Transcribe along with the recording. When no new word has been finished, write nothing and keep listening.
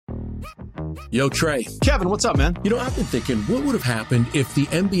Yo, Trey. Kevin, what's up, man? You know, I've been thinking, what would have happened if the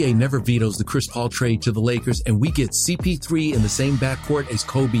NBA never vetoes the Chris Paul trade to the Lakers and we get CP3 in the same backcourt as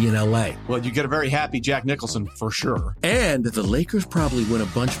Kobe in LA? Well, you get a very happy Jack Nicholson for sure. And the Lakers probably win a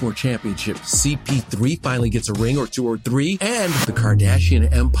bunch more championships. CP3 finally gets a ring or 2 or 3, and the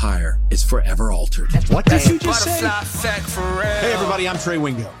Kardashian empire is forever altered. What did you just say? Hey, everybody, I'm Trey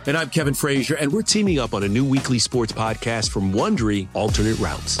Wingo. And I'm Kevin Frazier, and we're teaming up on a new weekly sports podcast from Wondery, Alternate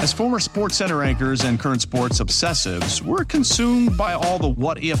Routes. As former Sports Center anchors and current sports obsessives, we're consumed by all the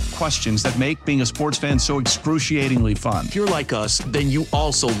what-if questions that make being a sports fan so excruciatingly fun. If you're like us, then you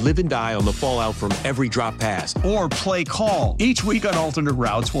also live and die on the fallout from every drop pass. Or play call. Each week on Alternate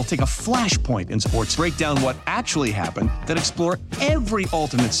Routes, we'll take a flashpoint in sports, break down what actually happened, then explore every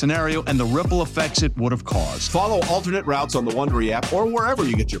alternate scenario and the ripple effects it would have caused. Follow Alternate Routes on the Wondery app or wherever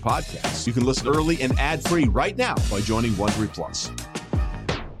you get your podcasts. You can listen early and ad-free right now by joining Wondery Plus.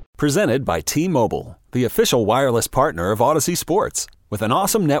 Presented by T-Mobile, the official wireless partner of Odyssey Sports. With an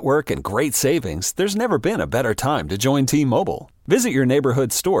awesome network and great savings, there's never been a better time to join T-Mobile. Visit your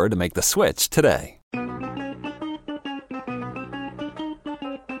neighborhood store to make the switch today.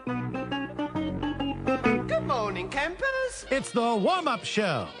 Good morning, campers. It's the warm-up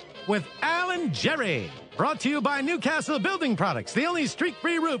show with Al and Jerry. Brought to you by Newcastle Building Products, the only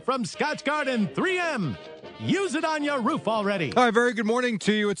streak-free roof from Scotch Garden 3M. Use it on your roof already. All right, very good morning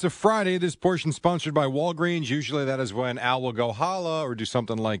to you. It's a Friday. This portion sponsored by Walgreens. Usually that is when Al will go holla or do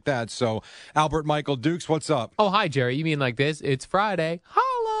something like that. So, Albert Michael Dukes, what's up? Oh, hi, Jerry. You mean like this? It's Friday.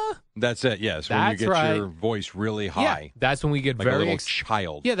 Holla. That's it, yes. That's when you get right. your voice really high. Yeah, that's when we get like very a little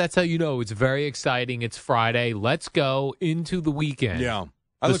child. Yeah, that's how you know it's very exciting. It's Friday. Let's go into the weekend. Yeah.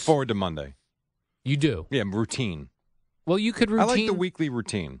 I look forward to Monday. You do? Yeah, routine. Well, you could routine. I like the weekly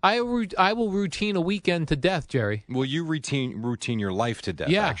routine. I will routine a weekend to death, Jerry. Will you routine your life to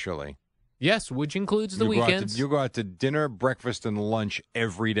death, actually? Yes, which includes the weekends. You go out to dinner, breakfast, and lunch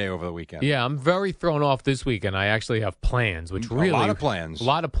every day over the weekend. Yeah, I'm very thrown off this weekend. I actually have plans, which really... A lot of plans. A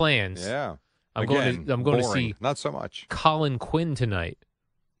lot of plans. Yeah. I'm going to see... Not so much. Colin Quinn tonight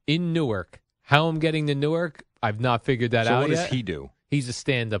in Newark. How I'm getting to Newark, I've not figured that out yet. So what does he do? He's a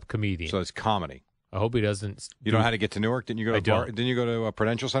stand-up comedian. So it's comedy. I hope he doesn't. You know how to get to Newark? Didn't you go to Didn't you go to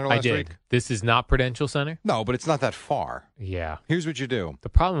Prudential Center last week? I did. This is not Prudential Center? No, but it's not that far. Yeah. Here's what you do. The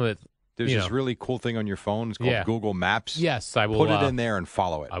problem with there's this really cool thing on your phone. It's called Google Maps. Yes, I will put it in there and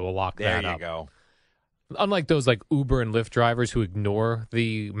follow it. I will lock that up. There you go. Unlike those like Uber and Lyft drivers who ignore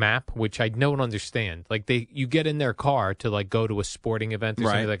the map, which I don't understand. Like you get in their car to like go to a sporting event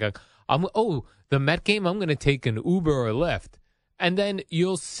or something like the Met game. I'm going to take an Uber or Lyft. And then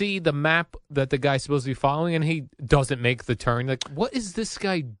you'll see the map that the guy's supposed to be following, and he doesn't make the turn. Like, what is this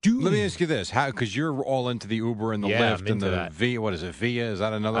guy doing? Let me ask you this: because you're all into the Uber and the Lyft and the Via. What is it? Via? Is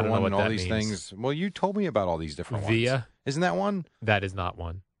that another one? And all these things. Well, you told me about all these different ones. Via? Isn't that one? That is not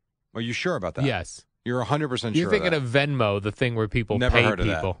one. Are you sure about that? Yes. You're 100% sure. You're thinking of Venmo, the thing where people Never pay heard of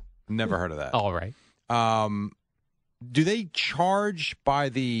people. That. Never heard of that. All right. Do they charge by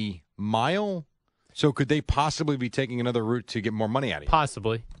the mile? So could they possibly be taking another route to get more money out of you?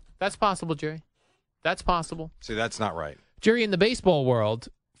 Possibly. That's possible, Jerry. That's possible. See, that's not right. Jerry, in the baseball world,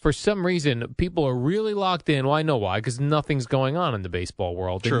 for some reason, people are really locked in. Well, I know why, because nothing's going on in the baseball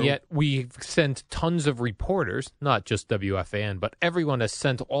world. True. And yet we've sent tons of reporters, not just WFAN, but everyone has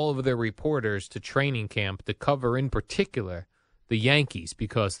sent all of their reporters to training camp to cover, in particular, the Yankees,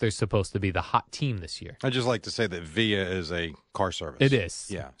 because they're supposed to be the hot team this year. I'd just like to say that Via is a car service. It is.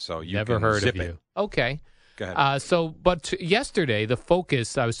 Yeah, so you never can heard zip of you. it. Okay. Go ahead. But yesterday, the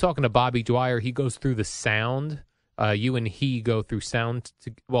focus, I was talking to Bobby Dwyer. He goes through the sound. You and he go through sound,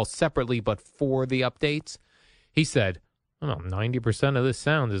 separately, but for the updates. He said, 90% of this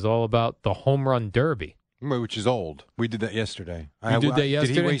sound is all about the home run derby. Which is old. We did that yesterday. You did that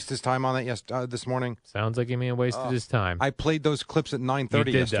yesterday? Did he waste his time on that this morning? Sounds like he may have wasted his time. I played those clips at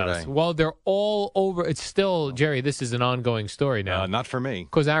 9:30 yesterday. Those. Well, they're all over. It's still, Jerry, this is an ongoing story now. Not for me.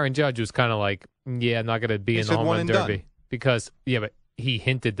 Because Aaron Judge was kind of like, I'm not going to be in the home run derby. Done. Because, but he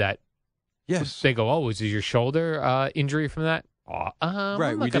hinted that. Yes. They go, was it your shoulder injury from that? Right.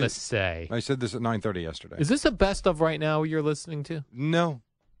 I'm not going to say. I said this at 9:30 yesterday. Is this a best of right now you're listening to? No.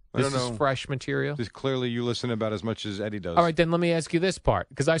 This is fresh material? Because clearly you listen about as much as Eddie does. All right, then let me ask you this part.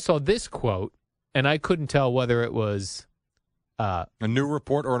 Because I saw this quote, and I couldn't tell whether it was... a new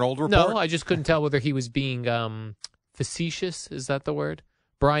report or an old report? No, I just couldn't tell whether he was being facetious. Is that the word?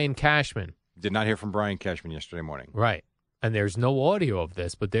 Brian Cashman. Did not hear from Brian Cashman yesterday morning. Right. And there's no audio of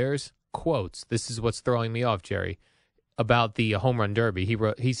this, but there's quotes. This is what's throwing me off, Jerry, about the home run derby.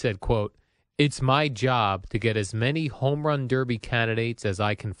 He said, quote, "It's my job to get as many home run derby candidates as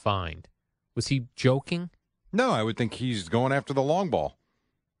I can find. Was he joking? No, I would think he's going after the long ball.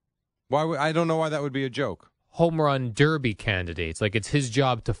 I don't know why that would be a joke. Home run derby candidates. Like it's his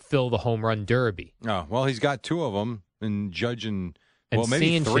job to fill the home run derby. Oh, well, he's got two of them, and Judge and maybe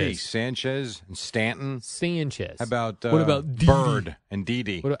Sanchez. three. Sanchez and Stanton. Sanchez. How about what about Didi? Bird and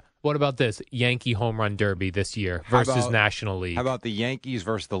Didi? What about this Yankee home run derby this year versus National League? How about the Yankees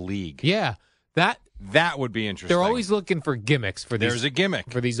versus the League? Yeah, that would be interesting. they're always looking for gimmicks for these. There's a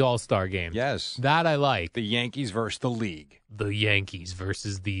gimmick for these All-Star games. Yes, that I like. The Yankees versus the League. The Yankees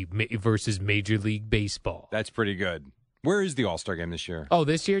versus Major League Baseball. That's pretty good. Where is the All-Star game this year? Oh,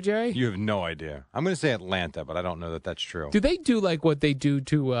 this year, Jerry? You have no idea. I'm going to say Atlanta, but I don't know that that's true. Do they do like what they do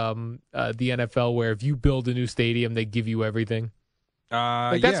to the NFL, where if you build a new stadium, they give you everything?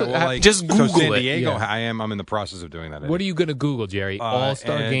 Just Google San it. Diego. Yeah. I'm in the process of doing that. What are you going to Google, Jerry?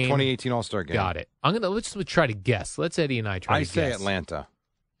 All-Star game, 2018 All-Star game. Got it. Let's try to guess. Let's Eddie and I try to guess. I say Atlanta.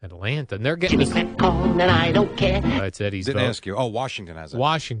 Atlanta, and they're getting this. And I don't care. That's Eddie's Didn't vote. ask you. Oh, Washington has it.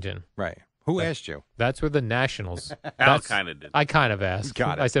 Washington. Right. Who asked you? That's where the Nationals. Al kind of did. I kind of asked.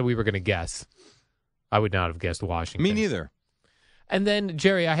 Got it. I said we were going to guess. I would not have guessed Washington. Me neither. And then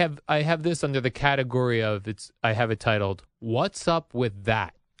Jerry, I have this under the category of I have it titled "What's Up with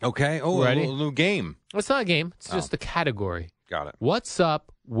That." Okay. Oh, Ready? a little game. It's not a game. It's just a category. Got it. What's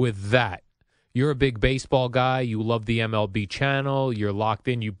up with that? You're a big baseball guy. You love the MLB channel. You're locked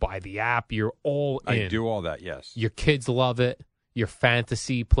in. You buy the app. You're all in. I do all that, yes. Your kids love it. Your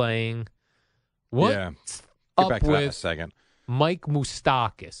fantasy playing. What's Get up back to that in a with second. Mike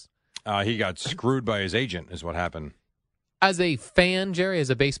Moustakas? He got screwed by his agent is what happened. As a fan, Jerry, as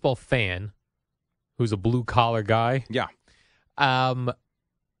a baseball fan, who's a blue-collar guy. Yeah.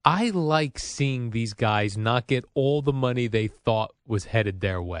 I like seeing these guys not get all the money they thought was headed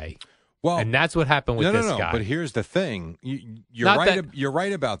their way. Well, and that's what happened with this guy. But here's the thing: you're Not right. that- You're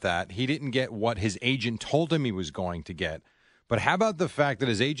right about that. He didn't get what his agent told him he was going to get. But how about the fact that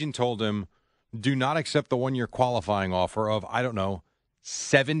his agent told him, "Do not accept the one-year qualifying offer of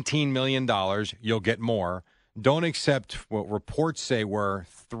 $17 million. You'll get more. Don't accept what reports say were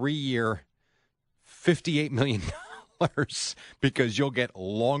 3-year, $58 million." Because you'll get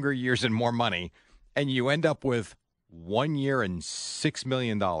longer years and more money, and you end up with 1 year and $6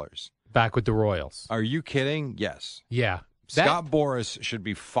 million. Back with the Royals. Are you kidding? Yes. Yeah. Scott Boras should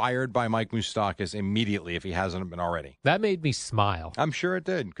be fired by Mike Moustakas immediately if he hasn't been already. That made me smile. I'm sure it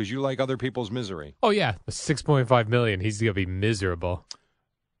did, because you like other people's misery. Oh, yeah. $6.5 million. He's going to be miserable.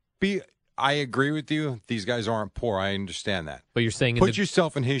 I agree with you. These guys aren't poor. I understand that. But you're saying... Put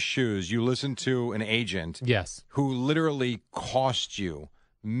yourself in his shoes. You listen to an agent who literally cost you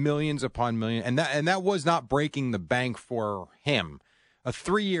millions upon millions. And that was not breaking the bank for him. A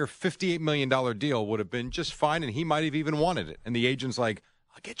 3-year, $58 million deal would have been just fine, and he might have even wanted it. And the agent's like,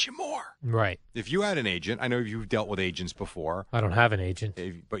 I'll get you more. Right. If you had an agent, I know you've dealt with agents before. I don't have an agent.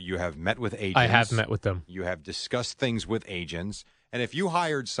 But you have met with agents. I have met with them. You have discussed things with agents. And if you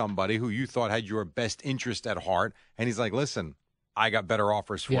hired somebody who you thought had your best interest at heart, and he's like, listen, I got better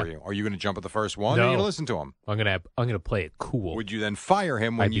offers for you. Are you going to jump at the first one? No. Or are you going to listen to him? I'm gonna play it cool. Would you then fire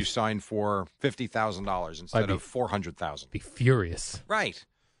him when you signed for $50,000 instead of $400,000? Be furious. Right.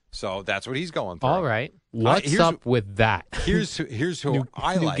 So that's what he's going through. All right. What's up with that? Here's who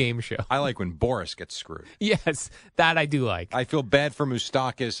I new like. game show. I like when Boris gets screwed. Yes, that I do like. I feel bad for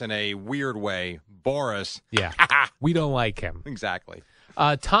Moustakas in a weird way. Boris. Yeah. We don't like him. Exactly.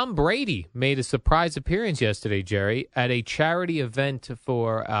 Tom Brady made a surprise appearance yesterday, Jerry, at a charity event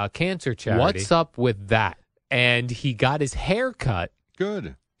for cancer charity. What's up with that? And he got his hair cut.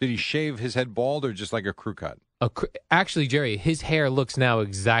 Good. Did he shave his head bald or just like a crew cut? Actually, Jerry, his hair looks now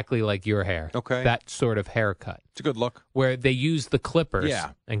exactly like your hair. Okay. That sort of haircut. It's a good look. Where they use the clippers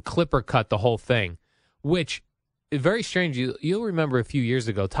and clipper cut the whole thing, which is very strange. You'll remember a few years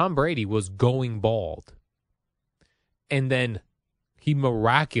ago, Tom Brady was going bald. And then he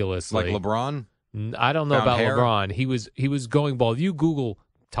miraculously... Like LeBron? I don't know Found about hair? LeBron. He was going bald. You Google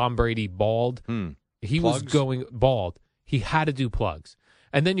Tom Brady bald. He Plugs? was going bald. He had to do plugs.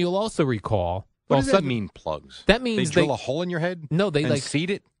 And then you'll also recall... What does that mean, plugs? That means they drill a hole in your head? No, they and seed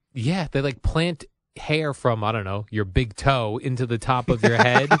it? Yeah, they like plant hair from, I don't know, your big toe into the top of your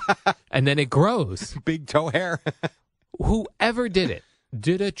head, and then it grows. Big toe hair? Whoever did it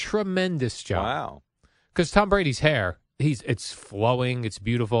did a tremendous job. Wow. Because Tom Brady's hair, it's flowing, it's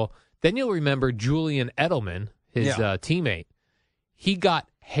beautiful. Then you'll remember Julian Edelman, his teammate. He got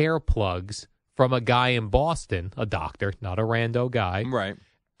hair plugs from a guy in Boston, a doctor, not a rando guy. Right.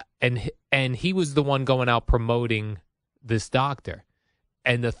 And he was the one going out promoting this doctor.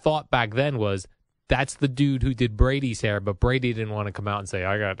 And the thought back then was, that's the dude who did Brady's hair, but Brady didn't want to come out and say,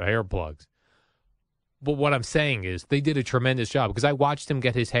 I got hair plugs. But what I'm saying is they did a tremendous job because I watched him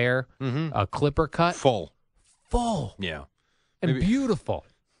get his hair a clipper cut. Full. Yeah. Maybe. And beautiful.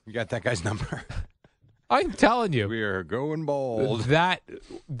 You got that guy's number? I'm telling you. We are going bald. That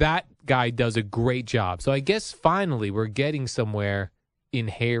guy does a great job. So I guess finally we're getting somewhere in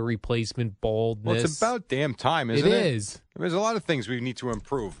hair replacement, baldness. Well, it's about damn time, isn't it? It is. There's a lot of things we need to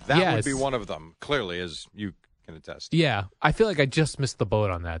improve. That would Yes. be one of them, clearly, as you can attest. Yeah. I feel like I just missed the boat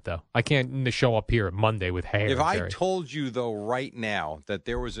on that, though. I can't show up here Monday with hair. If I Jerry. told you, though, right now that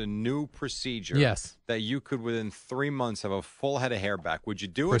there was a new procedure Yes. that you could, within 3 months, have a full head of hair back, would you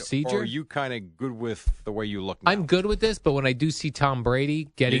do it? Procedure? Or are you kind of good with the way you look now? I'm good with this, but when I do see Tom Brady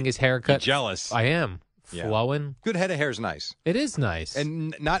getting his haircut, You're jealous. I am. Yeah. Flowing. Good head of hair is nice. It is nice.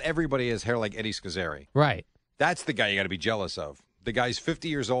 And not everybody has hair like Eddie Scazzeri. Right. That's the guy you got to be jealous of. The guy's 50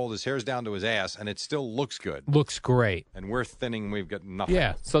 years old, his hair's down to his ass, and it still looks good. Looks great. And we're thinning, we've got nothing.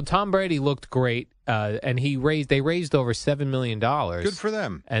 Yeah. So Tom Brady looked great, and they raised over $7 million. Good for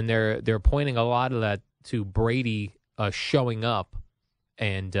them. And they're pointing a lot of that to Brady showing up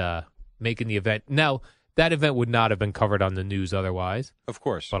and making the event. Now, that event would not have been covered on the news otherwise. Of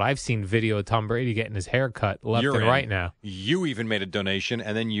course. But I've seen video of Tom Brady getting his hair cut left You're and in. right now. You even made a donation,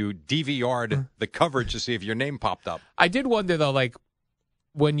 and then you DVR'd the coverage to see if your name popped up. I did wonder, though, like,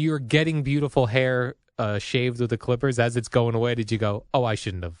 when you're getting beautiful hair shaved with the clippers as it's going away, did you go, oh, I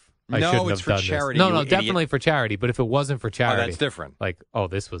shouldn't have No, shouldn't it's have for done charity, This. you No, idiot. definitely for charity. But if it wasn't for Oh, charity, that's different. like, oh,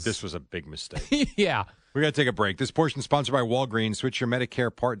 this was a big mistake. yeah. We got to take a break. This portion is sponsored by Walgreens. Switch your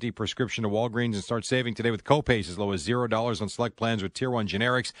Medicare Part D prescription to Walgreens and start saving today with copays as low as $0 on select plans with Tier 1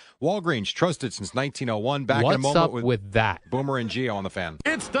 generics. Walgreens, trusted since 1901. Back in a What's moment up with with that? Boomer and Gio on the Fan.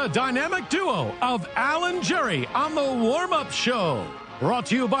 It's the dynamic duo of Alan Jerry on the warm-up show. Brought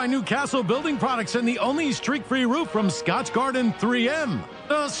to you by Newcastle Building Products and the only streak-free roof from Scotch Garden 3M.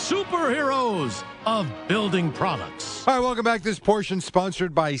 The superheroes of building products. All right, welcome back. This portion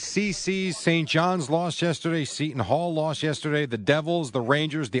sponsored by CC's. St. John's lost yesterday. Seton Hall lost yesterday. The Devils, the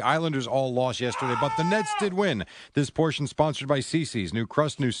Rangers, the Islanders all lost yesterday, but the Nets did win. This portion sponsored by CC's. New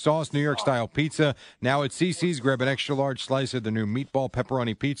crust, new sauce, New York-style pizza. Now at CC's, grab an extra-large slice of the new meatball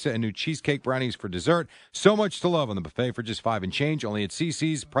pepperoni pizza and new cheesecake brownies for dessert. So much to love on the buffet for just $5 and change. Only at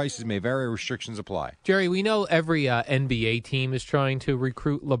CC's. Prices may vary. Restrictions apply. Jerry, we know every NBA team is trying to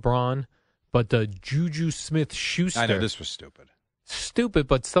recruit LeBron, but the Juju Smith-Schuster. I know, this was stupid. Stupid,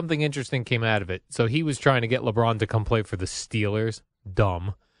 but something interesting came out of it. So he was trying to get LeBron to come play for the Steelers.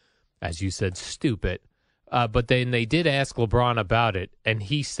 Dumb. As you said, stupid. But then they did ask LeBron about it, and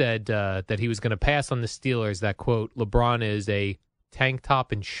he said that he was going to pass on the Steelers, that, quote, LeBron is a tank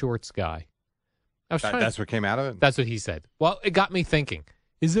top and shorts guy. That's what came out of it? That's what he said. Well, it got me thinking.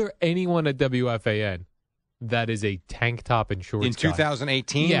 Is there anyone at WFAN that is a tank top and shorts In guy?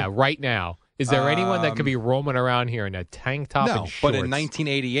 2018? Yeah, right now. Is there anyone that could be roaming around here in a tank top No, and shorts? but in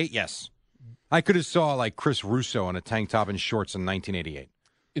 1988, yes. I could have saw like Chris Russo in a tank top and shorts in 1988.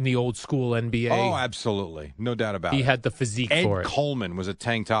 In the old school NBA? Oh, absolutely. No doubt about it. He had the physique Ed for it. Coleman was a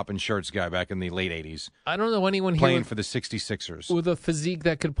tank top and shirts guy back in the late 80s. I don't know anyone Playing here for the 66ers. with a physique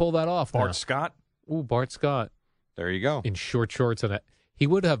that could pull that off. Bart now. Scott. Ooh, Bart Scott. There you go. In short shorts and he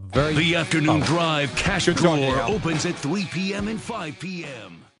would have very... The afternoon drive cash Good talking, drawer Al. opens at 3 p.m. and 5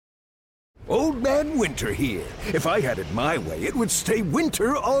 p.m. Old Man Winter here. If I had it my way, it would stay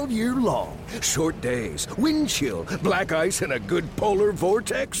winter all year long. Short days, wind chill, black ice, and a good polar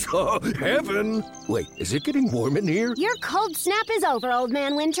vortex. Oh, heaven. Wait, is it getting warm in here? Your cold snap is over, Old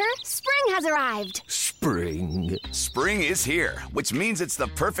Man Winter. Spring has arrived. Spring. Spring is here, which means it's the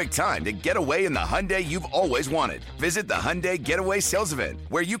perfect time to get away in the Hyundai you've always wanted. Visit the Hyundai Getaway Sales Event,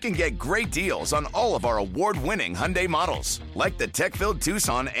 where you can get great deals on all of our award-winning Hyundai models, like the tech-filled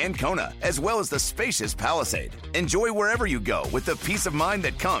Tucson and Kona, as well as the spacious Palisade. Enjoy wherever you go with the peace of mind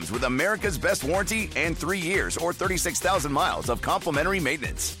that comes with America's best warranty and 3 years or 36,000 miles of complimentary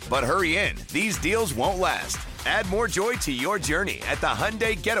maintenance. But hurry in, these deals won't last. Add more joy to your journey at the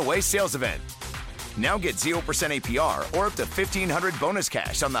Hyundai Getaway Sales Event. Now get 0% APR or up to $1,500 bonus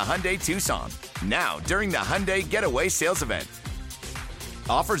cash on the Hyundai Tucson. Now, during the Hyundai Getaway Sales Event.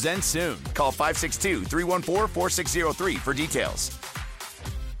 Offers end soon. Call 562-314-4603 for details.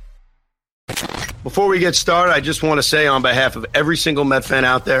 Before we get started, I just want to say on behalf of every single Met fan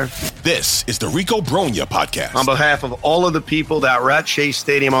out there, this is the Rico Bronya Podcast. On behalf of all of the people that were at Chase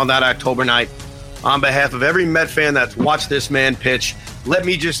Stadium on that October night, on behalf of every Met fan that's watched this man pitch, let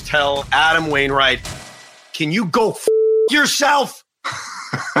me just tell Adam Wainwright, can you go yourself?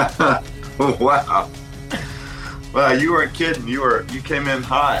 Wow. Well, you weren't kidding. You came in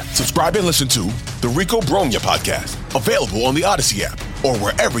hot. Subscribe and listen to the Rico Bronya Podcast, available on the Odyssey app or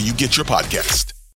wherever you get your podcast.